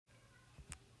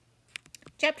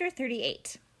Chapter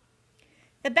 38.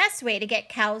 The best way to get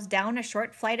cows down a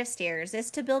short flight of stairs is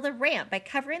to build a ramp by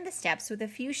covering the steps with a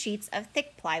few sheets of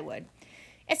thick plywood.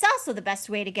 It's also the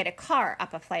best way to get a car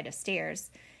up a flight of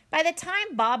stairs. By the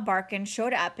time Bob Barkin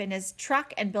showed up in his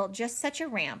truck and built just such a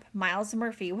ramp, Miles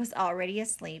Murphy was already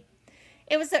asleep.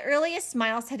 It was the earliest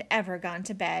Miles had ever gone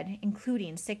to bed,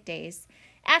 including sick days.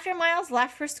 After Miles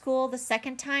left for school the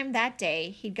second time that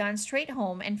day, he'd gone straight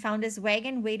home and found his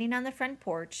wagon waiting on the front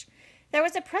porch. There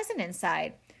was a present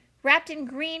inside, wrapped in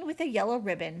green with a yellow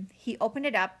ribbon. He opened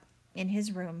it up in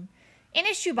his room. In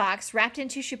a shoebox, wrapped in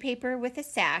tissue paper with a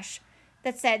sash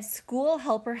that said, "School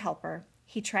Helper Helper."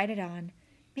 He tried it on.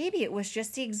 Maybe it was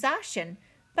just the exhaustion,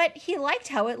 but he liked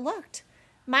how it looked.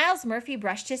 Miles Murphy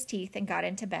brushed his teeth and got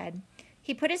into bed.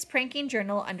 He put his pranking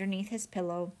journal underneath his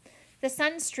pillow. The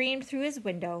sun streamed through his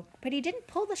window, but he didn't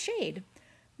pull the shade.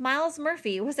 Miles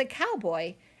Murphy was a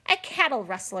cowboy, a cattle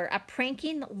rustler, a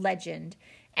pranking legend,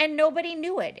 and nobody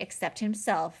knew it except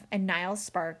himself and Niles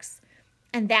Sparks.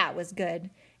 And that was good.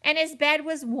 And his bed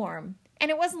was warm, and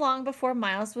it was long before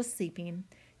Miles was sleeping,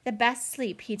 the best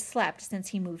sleep he'd slept since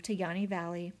he moved to Yanni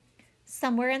Valley.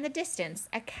 Somewhere in the distance,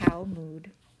 a cow mooed.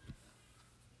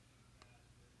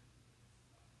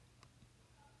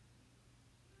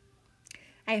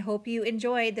 I hope you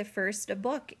enjoyed the first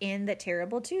book in The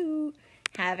Terrible Two.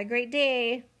 Have a great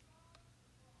day.